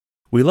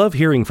We love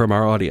hearing from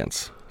our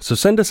audience, so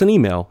send us an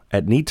email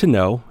at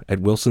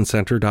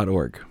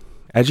needtoknow@wilsoncenter.org.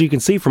 As you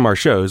can see from our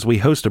shows, we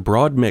host a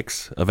broad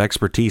mix of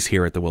expertise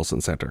here at the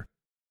Wilson Center.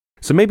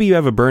 So maybe you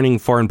have a burning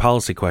foreign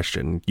policy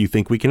question you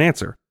think we can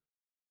answer,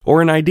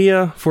 or an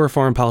idea for a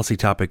foreign policy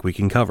topic we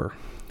can cover.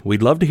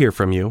 We'd love to hear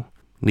from you.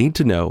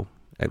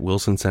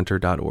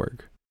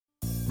 needtoknow@wilsoncenter.org.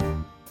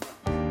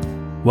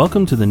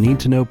 Welcome to the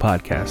Need to Know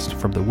podcast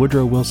from the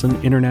Woodrow Wilson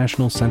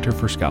International Center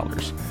for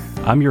Scholars.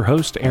 I'm your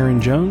host, Aaron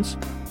Jones,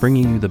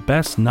 bringing you the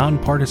best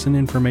nonpartisan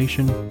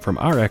information from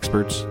our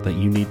experts that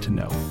you need to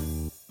know.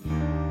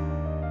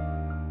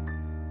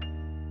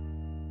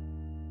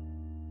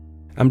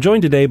 I'm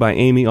joined today by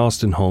Amy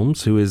Austin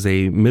Holmes, who is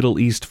a Middle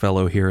East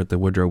Fellow here at the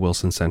Woodrow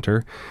Wilson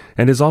Center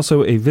and is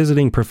also a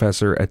visiting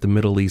professor at the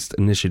Middle East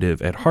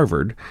Initiative at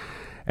Harvard.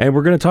 And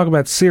we're going to talk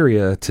about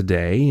Syria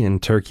today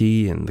and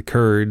Turkey and the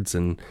Kurds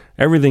and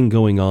everything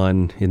going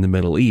on in the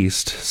Middle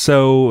East.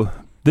 So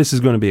this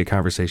is going to be a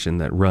conversation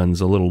that runs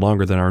a little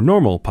longer than our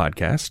normal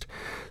podcast.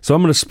 So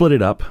I'm going to split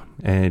it up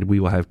and we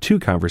will have two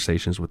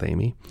conversations with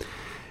Amy.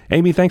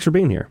 Amy, thanks for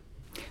being here.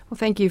 Well,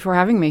 thank you for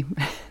having me.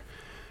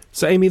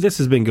 So, Amy, this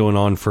has been going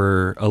on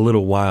for a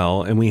little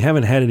while, and we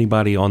haven't had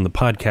anybody on the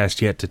podcast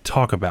yet to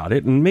talk about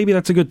it, and maybe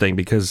that's a good thing,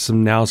 because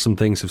some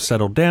things have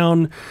settled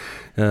down.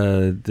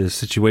 The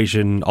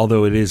situation,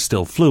 although it is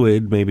still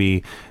fluid,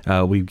 maybe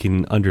we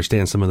can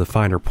understand some of the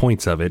finer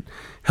points of it.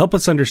 Help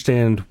us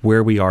understand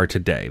where we are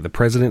today. The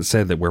president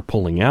said that we're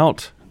pulling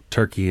out.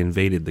 Turkey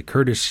invaded the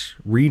Kurdish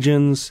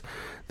regions.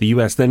 The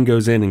U.S. then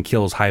goes in and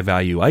kills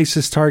high-value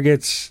ISIS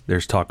targets.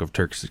 There's talk of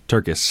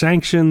Turkish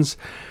sanctions.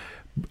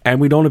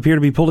 And we don't appear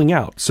to be pulling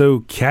out.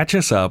 So catch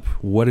us up.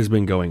 What has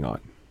been going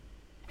on?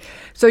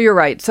 So you're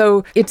right.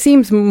 So it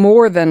seems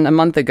more than a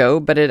month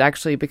ago, but it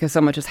actually, because so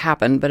much has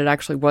happened, but it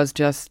actually was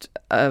just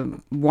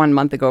 1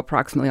 month ago,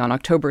 approximately on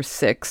October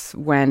 6th,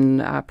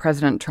 when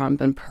President Trump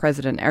and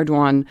President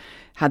Erdogan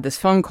had this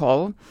phone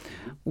call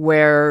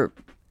where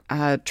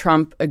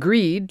Trump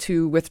agreed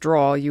to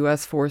withdraw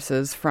U.S.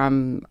 forces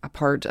from a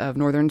part of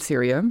northern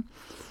Syria.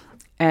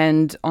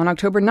 And on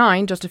October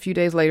 9, just a few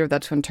days later,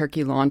 that's when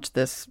Turkey launched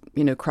this,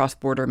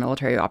 cross-border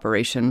military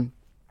operation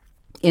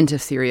into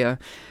Syria.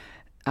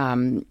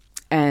 And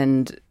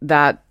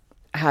that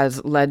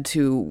has led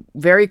to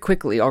very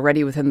quickly,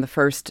 already within the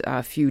first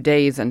few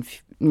days, and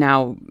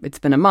now it's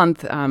been a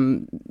month,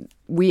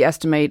 we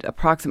estimate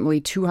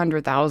approximately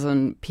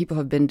 200,000 people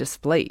have been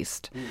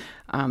displaced.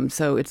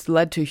 So it's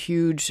led to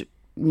huge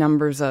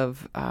numbers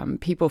of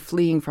people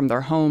fleeing from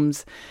their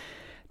homes.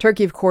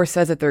 Turkey, of course,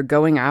 says that they're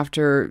going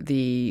after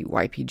the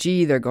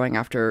YPG, they're going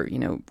after,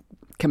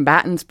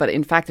 combatants, but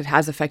in fact, it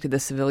has affected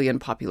the civilian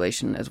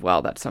population as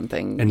well. That's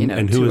something,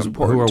 important.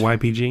 Who are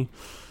YPG?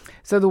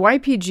 So the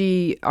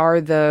YPG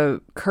are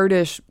the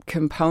Kurdish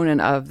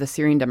component of the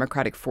Syrian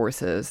Democratic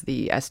Forces,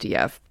 the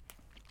SDF,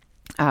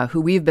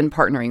 who we've been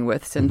partnering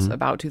with since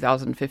about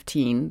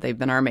 2015. They've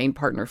been our main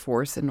partner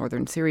force in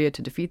northern Syria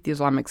to defeat the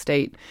Islamic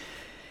State.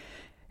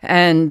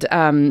 And,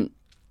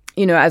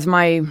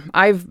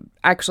 I've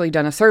actually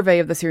done a survey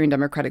of the Syrian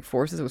Democratic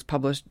Forces. It was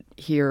published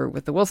here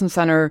with the Wilson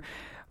Center,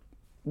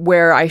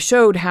 where I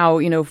showed how,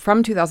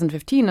 from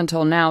 2015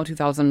 until now,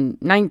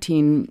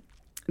 2019,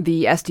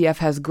 the SDF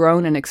has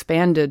grown and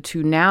expanded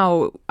to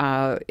now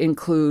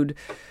include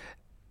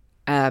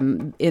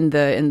in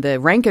the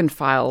rank and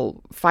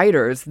file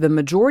fighters, the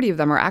majority of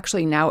them are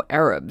actually now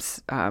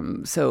Arabs.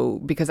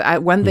 Because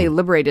when they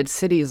liberated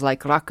cities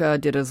like Raqqa,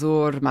 Deir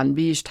ez-Zor,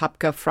 Manbij,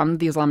 Tabqa from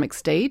the Islamic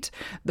State,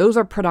 those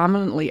are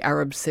predominantly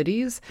Arab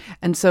cities.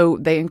 And so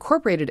they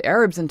incorporated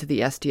Arabs into the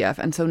SDF.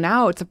 And so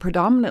now it's a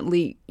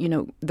predominantly,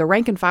 the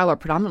rank and file are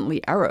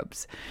predominantly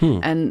Arabs.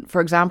 And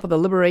for example, the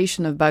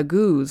liberation of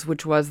Baghouz,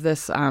 which was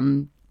this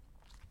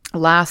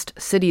last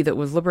city that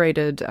was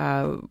liberated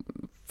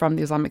from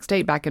the Islamic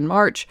State back in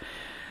March,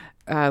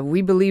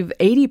 we believe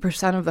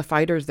 80% of the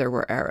fighters there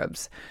were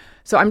Arabs.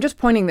 So I'm just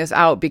pointing this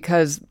out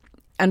because,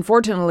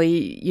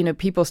 unfortunately,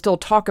 people still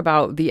talk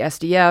about the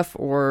SDF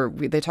or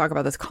they talk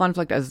about this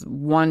conflict as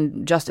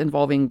one just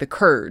involving the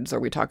Kurds, or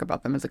we talk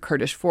about them as a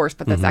Kurdish force,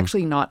 but that's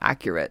actually not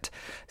accurate.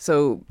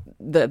 So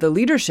the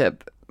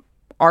leadership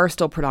are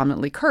still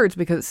predominantly Kurds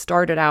because it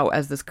started out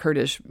as this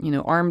Kurdish,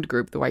 armed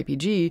group, the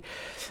YPG,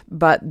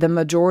 but the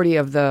majority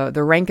of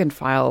the rank and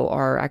file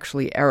are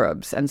actually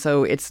Arabs. And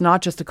so it's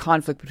not just a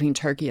conflict between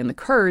Turkey and the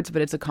Kurds,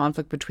 but it's a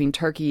conflict between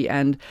Turkey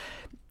and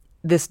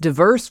this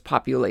diverse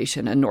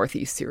population in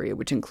northeast Syria,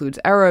 which includes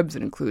Arabs,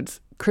 it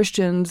includes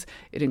Christians,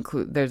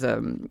 there's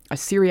a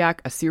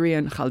Syriac,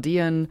 Assyrian,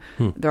 Chaldean.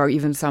 There are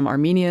even some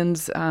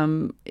Armenians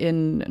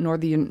in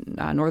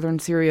northern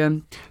Syria.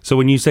 So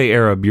when you say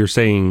Arab, you're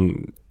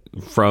saying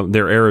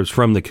they're Arabs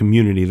from the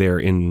community there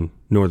in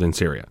northern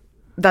Syria.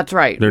 That's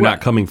right. They're not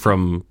coming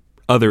from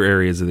other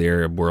areas of the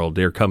Arab world.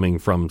 They're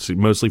coming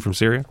mostly from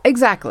Syria?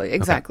 Exactly.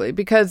 Okay.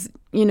 Because,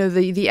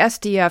 the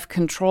SDF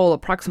control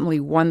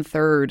approximately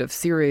 1/3 of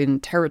Syrian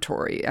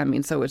territory. I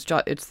mean, so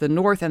it's the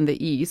north and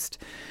the east.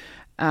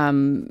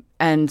 And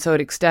so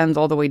it extends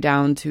all the way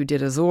down to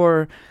Deir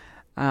ez-Zor.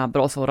 but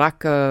also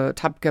Raqqa,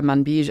 Tabqa,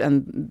 Manbij,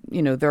 and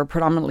there are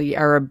predominantly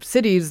Arab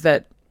cities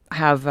that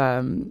have,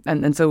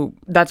 and so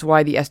that's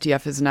why the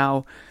SDF is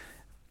now.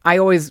 I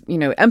always,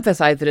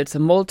 emphasize that it's a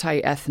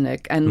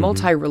multi-ethnic and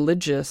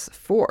multi-religious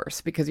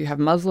force because you have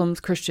Muslims,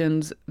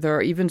 Christians. There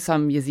are even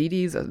some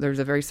Yazidis. There's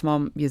a very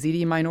small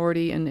Yazidi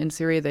minority in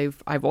Syria.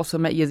 I've also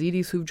met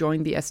Yazidis who've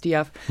joined the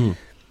SDF.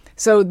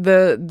 So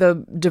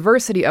the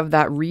diversity of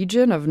that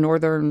region of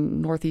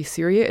northeast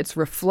Syria, it's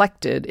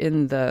reflected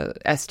in the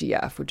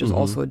SDF, which is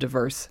also a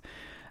diverse,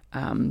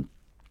 fighting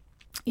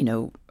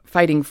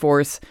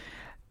force.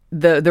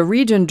 The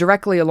region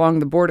directly along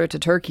the border to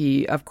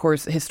Turkey, of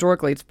course,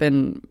 historically it's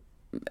been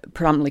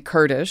predominantly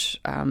Kurdish,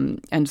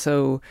 and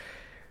so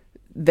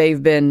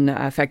they've been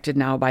affected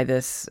now by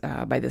this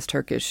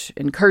Turkish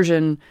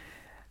incursion.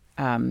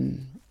 So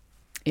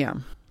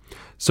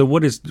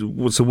what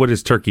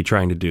is Turkey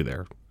trying to do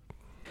there?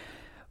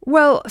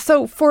 Well,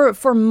 so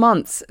for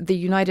months, the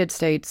United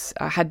States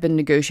had been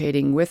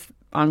negotiating with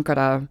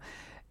Ankara,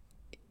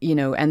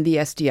 and the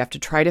SDF to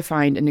try to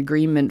find an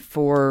agreement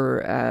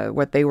for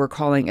what they were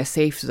calling a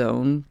safe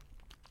zone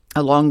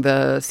along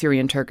the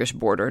Syrian-Turkish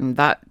border. And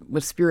that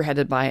was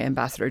spearheaded by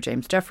Ambassador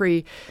James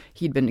Jeffrey.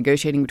 He'd been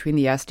negotiating between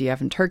the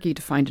SDF and Turkey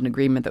to find an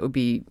agreement that would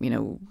be,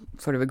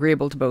 sort of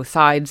agreeable to both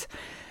sides.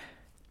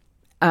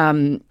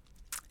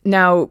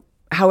 Now,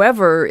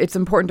 however, it's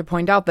important to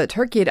point out that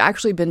Turkey had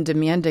actually been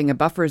demanding a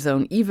buffer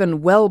zone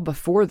even well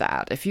before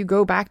that. If you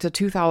go back to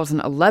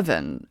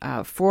 2011,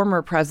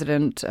 former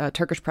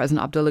Turkish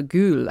President Abdullah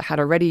Gül had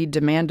already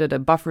demanded a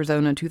buffer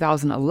zone in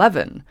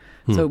 2011.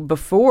 So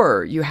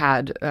before you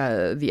had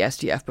the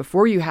SDF,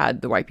 before you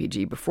had the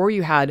YPG, before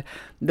you had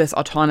this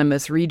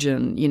autonomous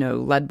region,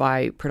 led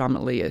by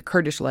predominantly a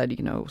Kurdish-led,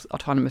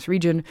 autonomous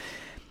region.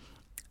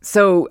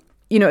 So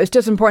it's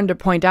just important to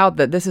point out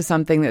that this is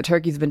something that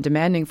Turkey's been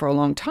demanding for a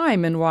long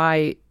time, and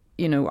why,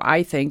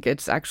 I think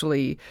it's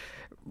actually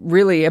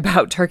really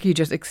about Turkey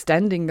just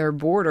extending their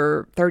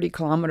border 30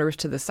 kilometers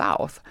to the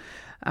south.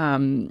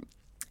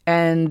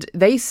 And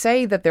they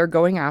say that they're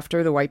going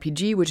after the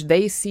YPG, which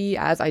they see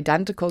as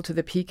identical to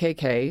the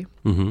PKK.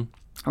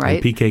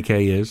 Right? And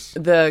PKK is?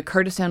 The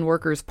Kurdistan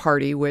Workers'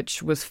 Party,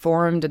 which was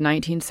formed in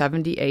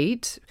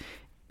 1978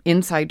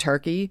 inside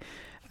Turkey.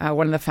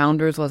 One of the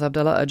founders was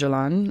Abdullah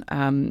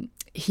Öcalan.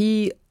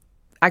 He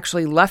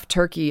actually left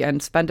Turkey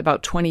and spent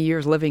about 20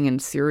 years living in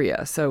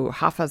Syria. So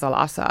Hafez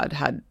al-Assad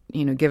had,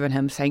 given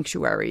him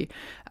sanctuary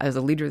as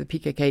a leader of the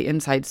PKK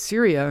inside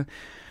Syria.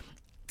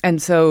 And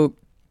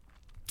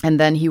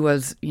then he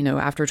was,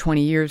 after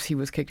 20 years, he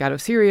was kicked out of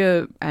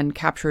Syria and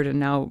captured, and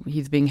now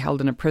he's being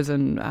held in a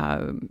prison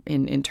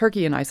in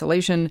Turkey in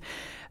isolation.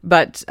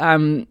 But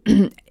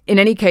in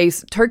any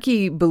case,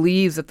 Turkey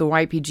believes that the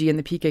YPG and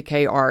the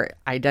PKK are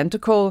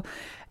identical.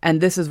 And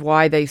this is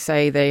why they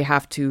say they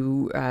have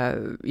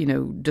to,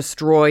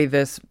 destroy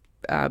this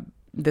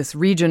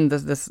region,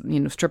 this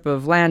strip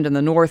of land in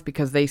the north,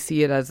 because they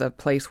see it as a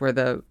place where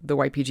the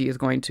YPG is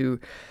going to,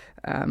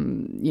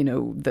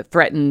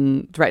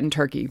 threaten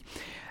Turkey.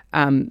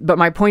 But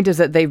my point is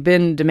that they've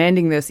been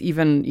demanding this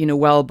even,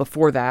 well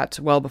before that,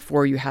 well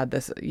before you had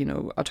this,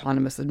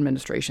 autonomous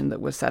administration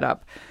that was set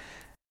up.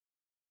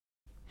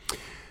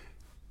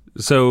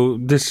 So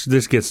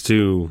this gets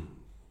to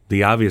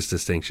the obvious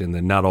distinction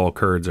that not all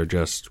Kurds are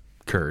just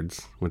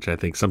Kurds, which I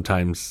think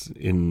sometimes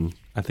in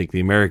the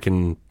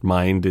American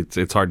mind,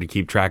 it's hard to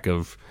keep track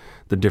of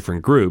the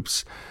different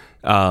groups.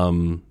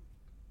 So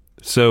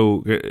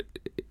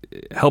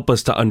help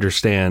us to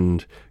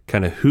understand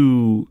kind of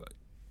who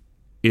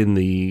in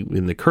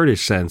the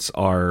Kurdish sense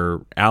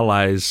are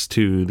allies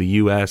to the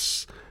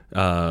U.S.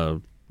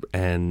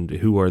 And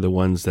who are the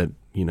ones that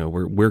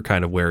we're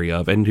kind of wary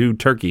of, and who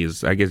Turkey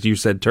is. I guess you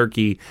said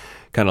Turkey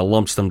kind of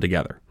lumps them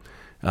together.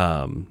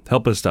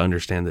 Help us to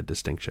understand the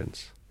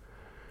distinctions.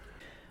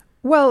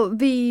 Well,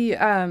 the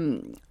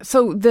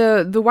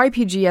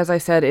YPG, as I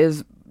said,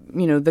 is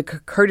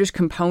the Kurdish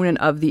component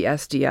of the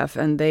SDF,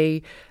 and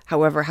they,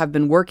 however, have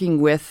been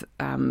working with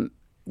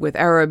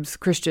Arabs,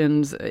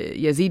 Christians,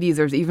 Yazidis.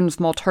 There's even a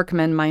small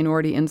Turkmen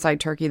minority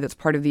inside Turkey that's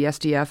part of the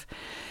SDF.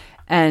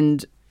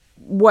 And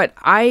what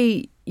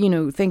I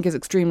think is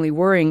extremely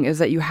worrying is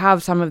that you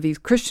have some of these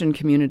Christian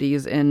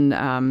communities in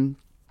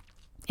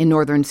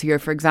northern Syria,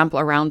 for example,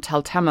 around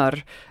Tel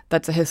Tamer.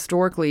 That's a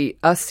historically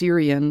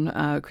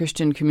Assyrian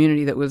Christian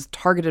community that was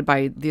targeted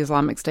by the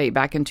Islamic State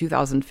back in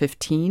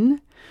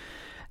 2015.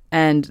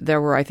 And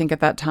there were, I think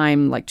at that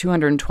time, like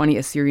 220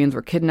 Assyrians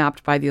were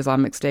kidnapped by the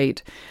Islamic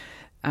State.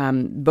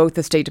 Both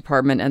the State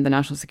Department and the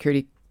National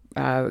Security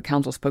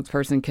Council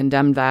spokesperson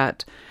condemned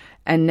that.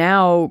 And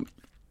now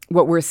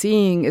what we're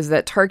seeing is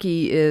that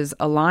Turkey is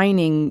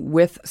aligning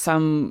with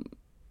some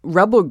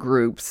rebel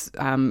groups,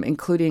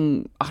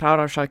 including Ahrar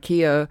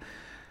al-Sharqiya,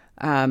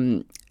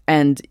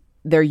 and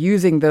they're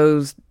using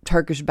those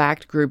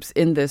Turkish-backed groups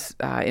in this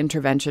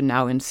intervention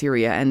now in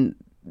Syria. And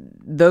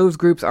those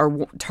groups are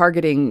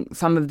targeting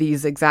some of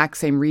these exact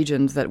same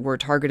regions that were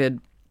targeted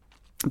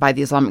by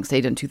the Islamic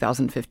State in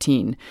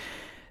 2015.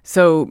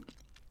 So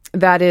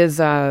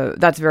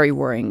that's very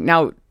worrying.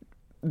 Now,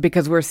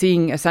 because we're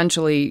seeing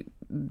essentially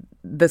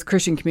this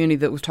Christian community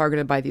that was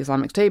targeted by the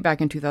Islamic State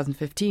back in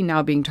 2015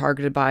 now being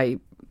targeted by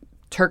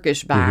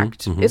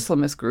Turkish-backed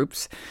Islamist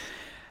groups.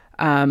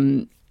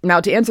 Now,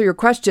 to answer your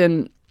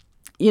question,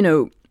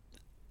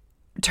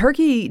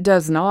 Turkey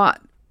does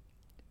not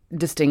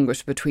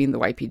distinguish between the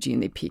YPG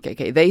and the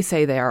PKK. They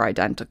say they are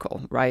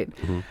identical, right?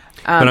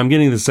 But I'm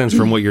getting the sense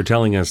from what you're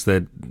telling us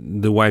that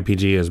the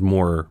YPG is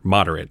more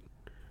moderate.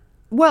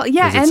 Well,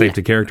 yeah. Is it safe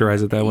to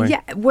characterize it that way?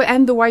 Yeah,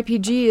 and the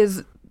YPG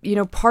is,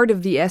 part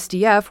of the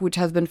SDF, which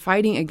has been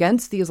fighting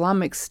against the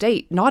Islamic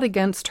State, not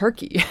against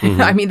Turkey.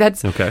 I mean,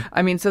 that's okay.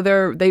 I mean, so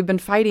they've been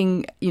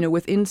fighting,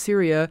 within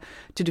Syria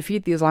to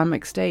defeat the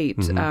Islamic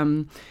State,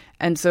 and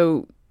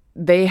so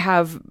they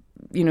have.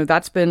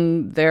 That's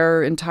been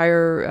their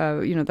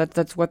entire,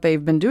 that's what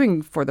they've been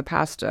doing for the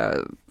past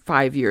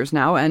 5 years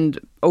now. And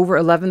over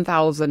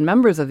 11,000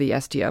 members of the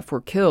SDF were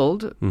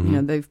killed.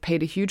 They've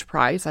paid a huge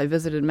price. I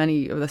visited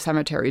many of the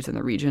cemeteries in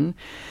the region.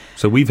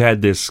 So we've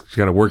had this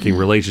kind of working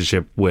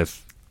relationship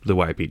with the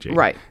YPG.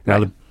 Right. Now,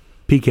 the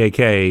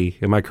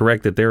PKK, am I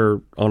correct that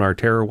they're on our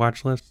terror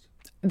watch list?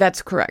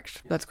 That's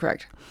correct.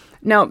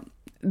 Now,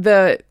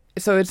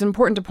 so it's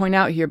important to point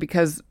out here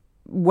because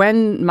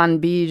when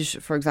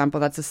Manbij, for example,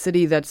 that's a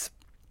city that's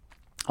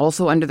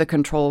also under the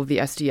control of the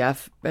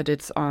SDF, but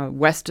it's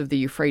west of the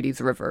Euphrates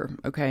River,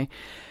 okay?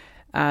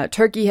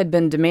 Turkey had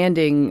been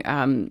demanding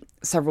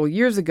several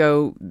years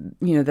ago,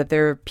 that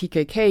there are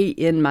PKK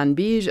in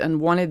Manbij and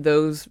wanted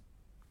those,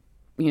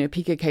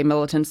 PKK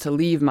militants to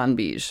leave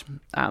Manbij,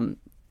 and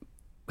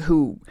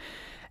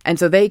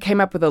so they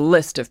came up with a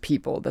list of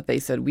people that they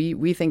said,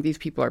 we think these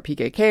people are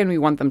PKK and we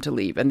want them to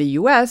leave. And the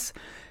U.S.,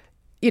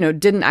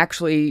 didn't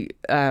actually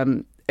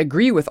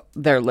agree with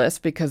their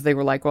list because they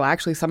were like, well,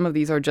 actually, some of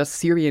these are just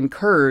Syrian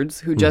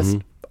Kurds who just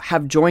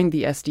have joined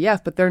the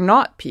SDF, but they're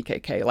not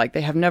PKK. Like,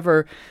 they have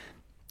never,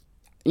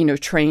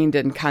 trained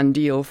in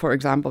Kandil, for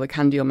example, the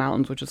Kandil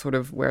Mountains, which is sort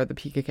of where the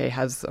PKK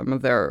has some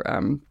of their,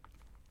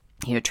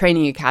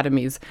 training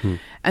academies.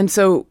 And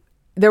so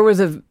there was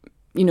a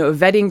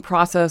vetting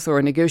process or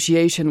a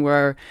negotiation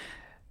where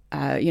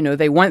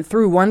they went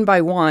through one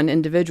by one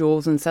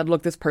individuals and said,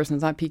 look, this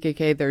person's not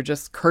PKK, they're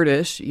just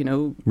Kurdish,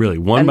 Really,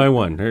 one by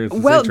one?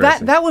 Well,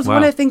 that was one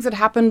of the things that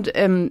happened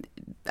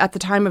at the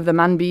time of the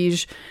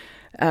Manbij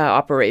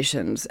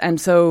operations.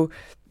 And so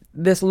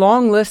this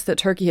long list that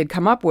Turkey had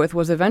come up with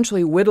was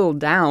eventually whittled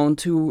down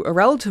to a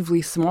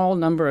relatively small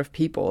number of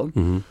people.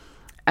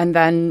 And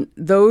then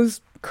those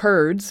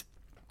Kurds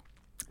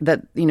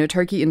that,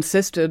 Turkey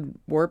insisted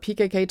were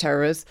PKK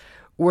terrorists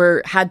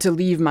had to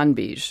leave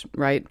Manbij,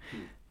 right?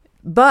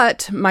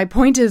 But my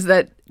point is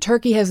that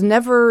Turkey has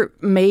never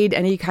made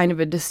any kind of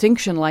a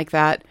distinction like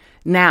that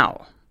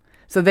now.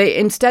 So they,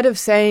 instead of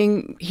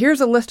saying, here's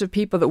a list of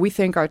people that we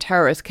think are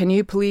terrorists, can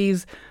you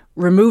please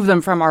remove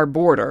them from our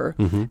border?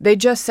 They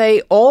just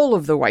say all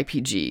of the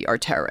YPG are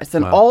terrorists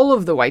and all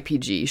of the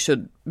YPG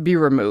should be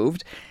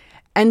removed.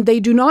 And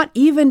they do not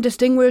even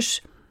distinguish,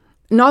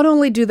 not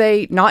only do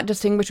they not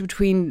distinguish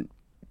between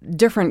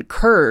different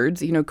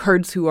Kurds,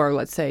 Kurds who are,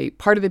 let's say,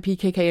 part of the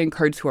PKK and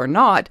Kurds who are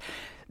not,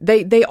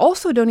 They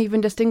also don't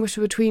even distinguish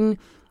between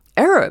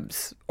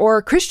Arabs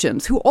or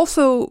Christians who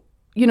also,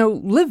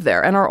 live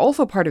there and are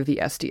also part of the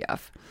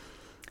SDF.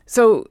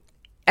 So,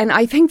 and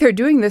I think they're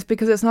doing this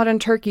because it's not in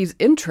Turkey's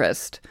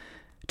interest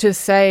to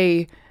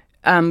say,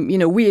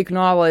 we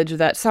acknowledge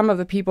that some of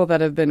the people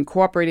that have been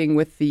cooperating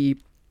with the,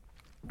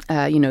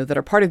 that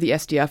are part of the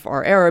SDF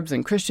are Arabs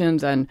and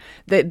Christians, and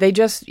they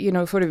just,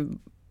 sort of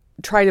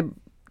try to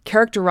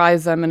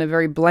characterize them in a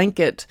very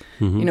blanket,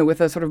 with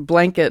a sort of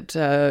blanket,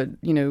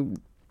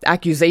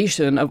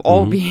 accusation of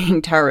all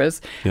being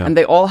terrorists, and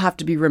they all have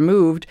to be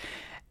removed.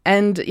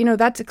 And,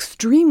 that's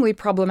extremely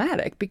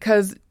problematic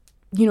because,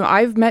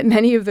 I've met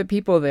many of the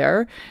people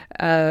there,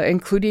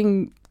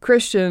 including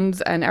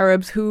Christians and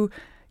Arabs who,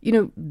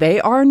 they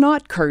are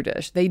not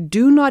Kurdish. They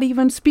do not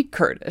even speak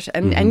Kurdish.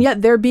 And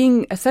yet they're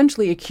being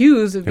essentially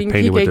accused of being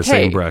painted PKK. with the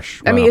same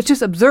brush. Wow. I mean, it's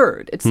just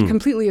absurd. It's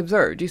completely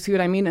absurd. Do you see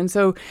what I mean? And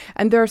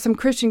there are some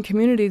Christian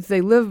communities,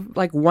 they live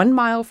like 1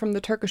 mile from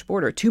the Turkish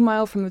border, 2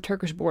 miles from the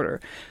Turkish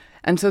border.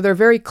 And so they're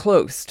very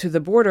close to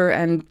the border,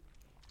 and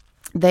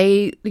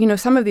they,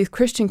 some of these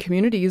Christian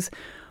communities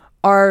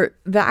are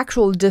the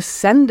actual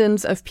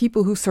descendants of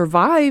people who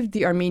survived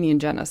the Armenian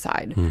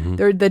genocide.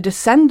 They're the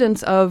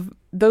descendants of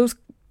those,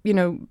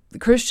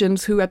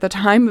 Christians who at the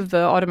time of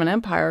the Ottoman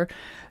Empire,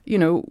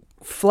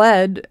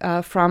 fled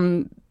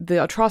from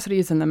the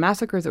atrocities and the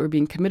massacres that were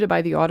being committed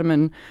by the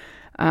Ottoman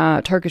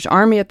Turkish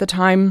army at the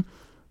time.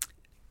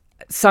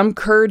 Some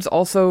Kurds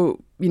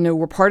also,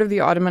 were part of the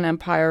Ottoman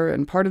Empire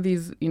and part of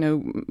these,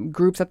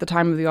 groups at the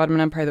time of the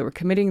Ottoman Empire that were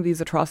committing these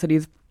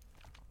atrocities.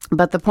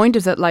 But the point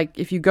is that, like,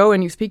 if you go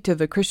and you speak to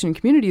the Christian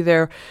community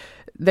there,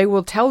 they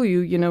will tell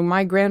you,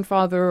 my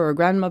grandfather or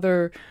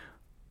grandmother,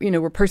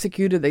 were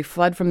persecuted. They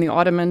fled from the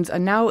Ottomans.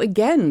 And now,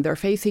 again, they're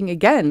facing,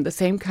 the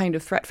same kind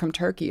of threat from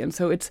Turkey. And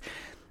so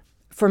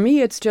for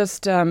me, it's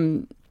just,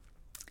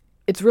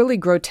 it's really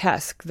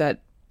grotesque that,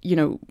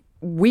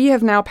 we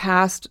have now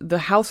passed, the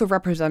House of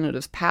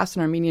Representatives passed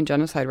an Armenian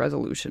genocide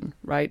resolution,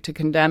 right, to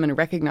condemn and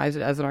recognize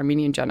it as an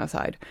Armenian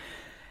genocide.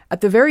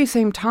 At the very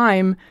same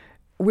time,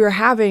 we're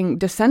having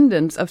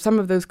descendants of some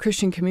of those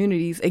Christian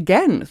communities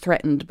again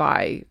threatened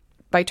by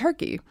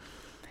Turkey,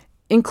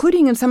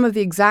 including in some of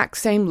the exact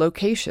same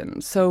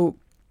locations. So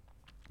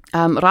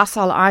Ras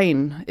Al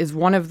Ain is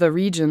one of the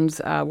regions,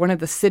 one of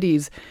the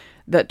cities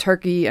that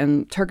Turkey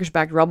and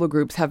Turkish-backed rebel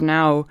groups have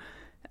now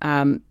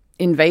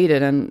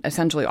invaded and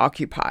essentially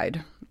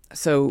occupied.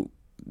 So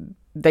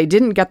they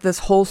didn't get this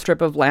whole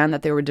strip of land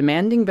that they were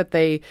demanding, but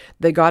they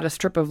got a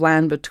strip of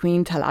land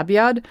between Tel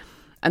Abyad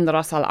and the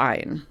Ras Al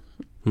Ain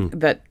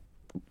that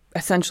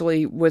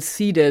essentially was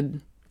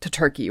ceded to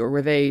Turkey, or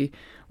where they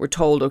were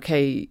told,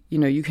 okay,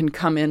 you can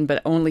come in,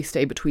 but only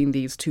stay between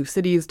these two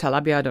cities, Tel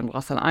Abyad and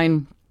Ras Al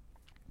Ain.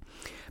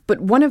 But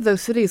one of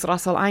those cities,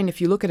 Ras Al Ain,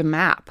 if you look at a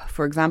map,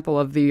 for example,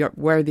 of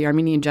where the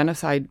Armenian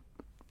genocide,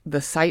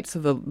 the sites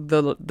of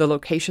the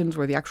locations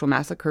where the actual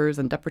massacres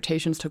and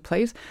deportations took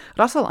place,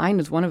 Ras Al Ain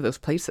is one of those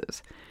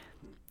places.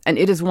 And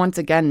it is once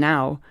again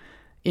now,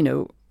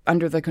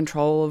 under the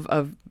control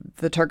of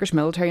the Turkish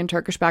military and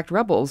Turkish-backed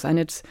rebels. And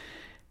it's,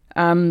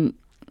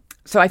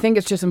 so I think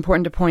it's just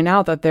important to point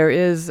out that there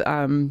is,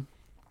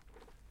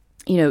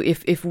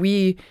 if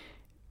we,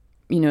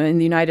 in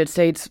the United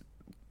States,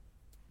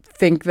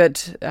 think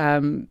that,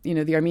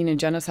 the Armenian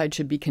genocide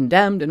should be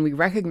condemned and we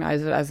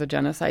recognize it as a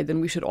genocide,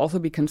 then we should also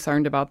be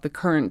concerned about the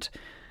current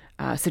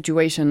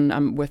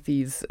situation with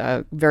these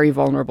very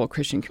vulnerable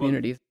Christian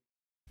communities.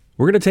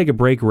 We're going to take a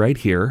break right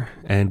here,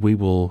 and we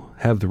will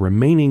have the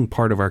remaining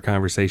part of our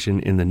conversation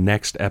in the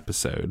next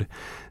episode.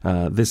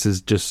 This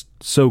is just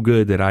so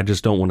good that I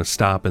just don't want to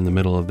stop in the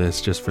middle of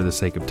this just for the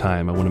sake of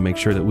time. I want to make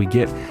sure that we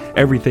get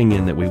everything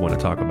in that we want to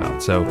talk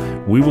about. So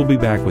we will be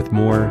back with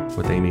more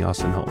with Amy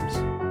Austin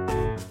Holmes.